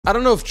I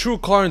don't know if true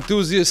car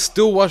enthusiasts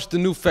still watch the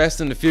new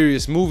Fast and the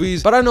Furious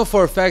movies, but I know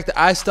for a fact that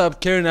I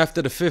stopped caring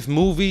after the 5th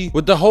movie,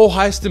 with the whole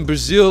heist in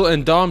Brazil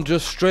and Dom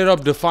just straight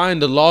up defying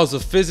the laws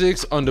of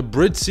physics on the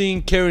bridge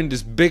scene, carrying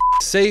this big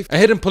safe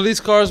and hitting police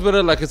cars with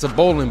it like it's a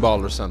bowling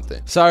ball or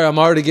something. Sorry, I'm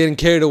already getting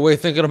carried away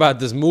thinking about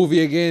this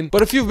movie again,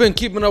 but if you've been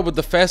keeping up with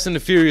the Fast and the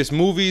Furious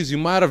movies, you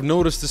might have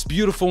noticed this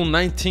beautiful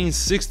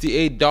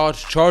 1968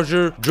 Dodge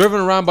Charger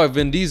driven around by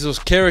Vin Diesel's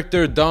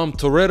character Dom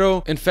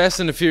Toretto in Fast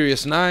and the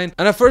Furious 9,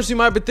 and at first you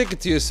might be thinking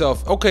to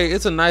yourself, okay,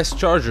 it's a nice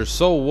Charger,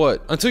 so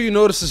what? Until you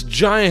notice this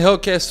giant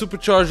Hellcat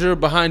supercharger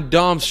behind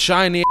Dom's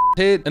shiny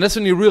head, and that's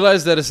when you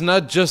realize that it's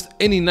not just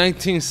any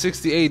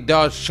 1968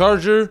 Dodge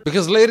Charger,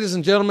 because ladies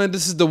and gentlemen,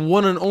 this is the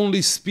one and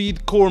only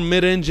speed core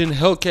mid-engine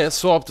Hellcat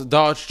swapped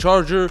Dodge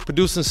Charger,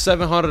 producing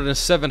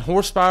 707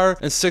 horsepower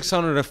and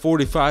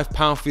 645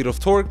 pound-feet of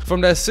torque from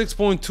that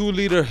 6.2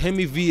 liter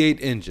Hemi V8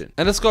 engine.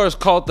 And this car is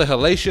called the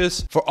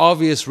Hellacious for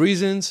obvious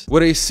reasons,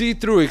 with a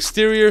see-through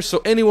exterior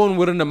so anyone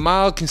within a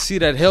mile can see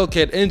that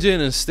Hellcat engine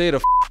and stay the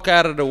f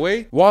out of the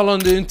way. While on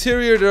the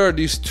interior there are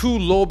these 2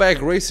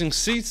 low-back racing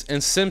seats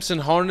and Simpson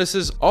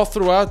harnesses all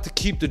throughout to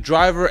keep the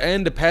driver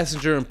and the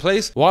passenger in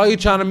place while you're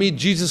trying to meet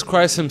Jesus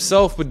Christ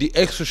himself with the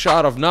extra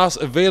shot of NOS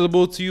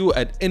available to you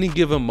at any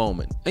given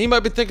moment. And you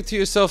might be thinking to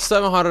yourself,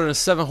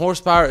 707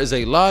 horsepower is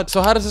a lot,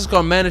 so how does this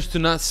car manage to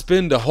not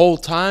spin the whole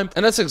time?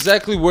 And that's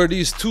exactly where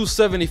these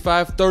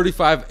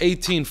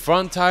 275/35/18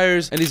 front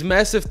tires and these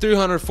massive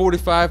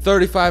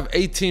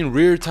 345/35/18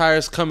 rear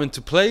tires come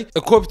into play,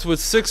 equipped with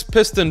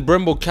 6-piston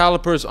Brembo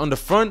calipers on the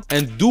front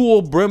and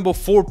dual Brembo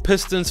 4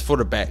 pistons for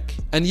the back.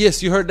 And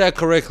yes, you heard that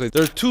correctly.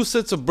 There are 2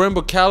 sets of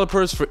Brembo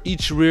calipers for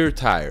each rear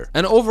tire.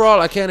 And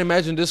overall, I can't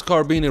imagine this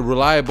car being a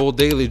reliable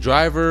daily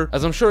driver,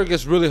 as I'm sure it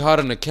gets really hot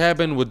in the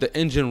cabin with the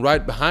engine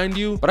right behind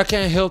you, but I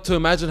can't help to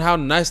imagine how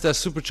nice that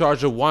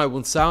supercharger whine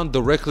would sound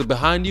directly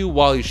behind you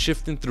while you're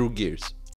shifting through gears.